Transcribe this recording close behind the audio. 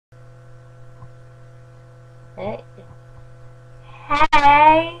Hey.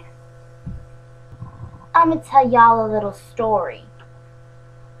 Hey. I'm gonna tell y'all a little story.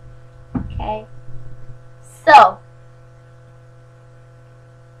 Okay? So,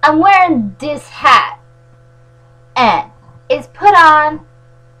 I'm wearing this hat. And it's put on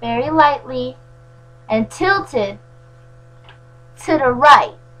very lightly and tilted to the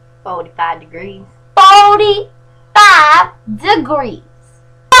right. 45 degrees. 45 degrees.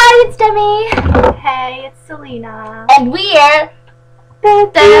 Hi, it's Demi. Hey, it's Selena. And we're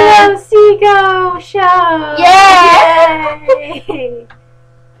The Seago Show. Yeah. Yay.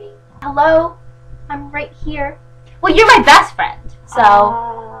 Hello, I'm right here. Well, you're my best friend, so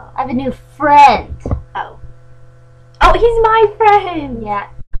I have a new friend. Oh, he's my friend. Yeah.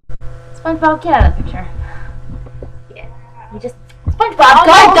 SpongeBob, get out of the picture. Yeah. You just SpongeBob, Oh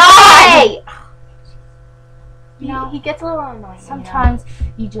go my die! You know, He gets a little annoying. sometimes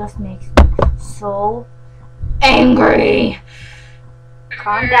he just makes me so angry.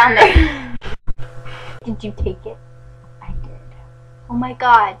 Calm down there. Did you take it? I did. Oh my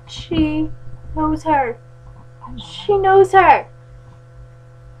God, she knows her. She knows her.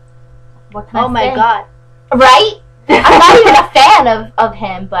 What can I Oh my say? God. Right? I'm not even a fan of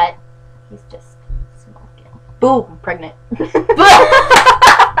him, but he's just smoking. Boo, I'm pregnant.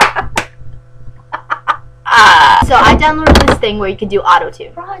 So I downloaded this thing where you can do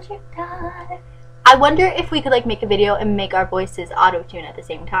auto-tune. Project time. I wonder if we could like make a video and make our voices auto-tune at the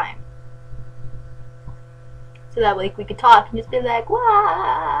same time. So that like we could talk and just be like,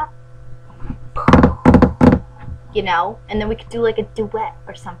 wah, you know? And then we could do like a duet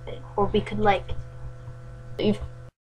or something. Or we could like...